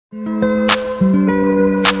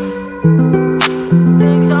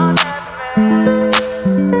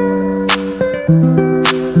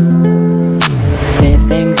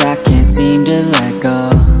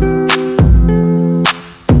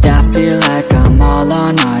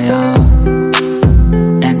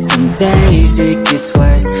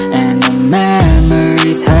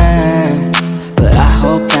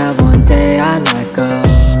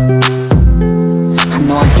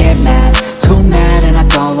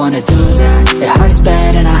wanna do that. It hurts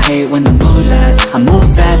bad and I hate when the mood lasts. I move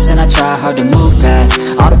fast and I try hard to move past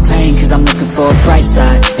all the pain, cause I'm looking for a bright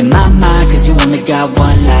side in my mind, cause you only got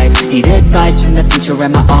one life. Need advice from the future,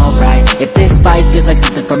 am I alright? If this fight feels like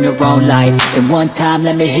something from your own life, then one time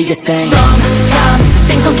let me hear you sing. Sometimes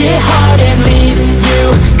things will get hard and leave you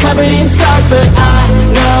covered in scars, but I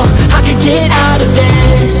know I can get out of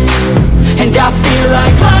this. And I feel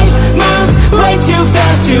like life moves way too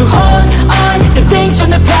fast to hold on to things from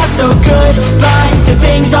the past. So goodbye to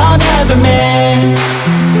things I'll never miss.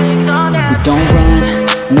 We don't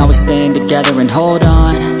run, no, we stand together and hold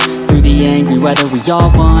on through the angry weather. We all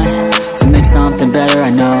want to make something better, I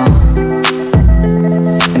know.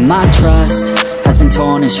 And my trust has been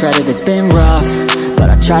torn and shredded, it's been rough, but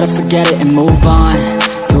I try to forget it and move on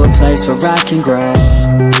to a place where I can grow.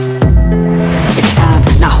 It's time,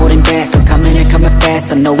 not holding back, I'm coming and coming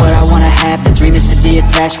fast. I know what I wanna have, the dream is to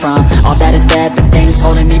detach from all that is bad, the things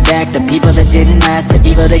holding me back, the people that didn't last, the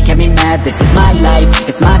evil that kept me mad. This is my life,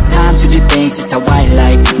 it's my time to do things just how I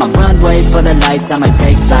like. My runway for the lights, I'ma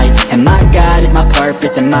take flight, and my God is my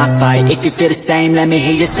purpose and my fight. If you feel the same, let me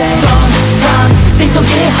hear you sing. Sometimes things will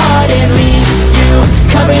get hard and leave you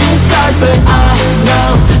covered in scars, but I know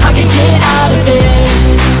I can get out of this.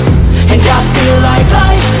 And I feel like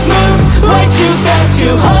life moves way too fast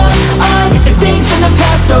to hold on to things from the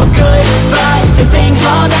past. So goodbye to things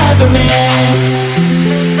I'll never miss.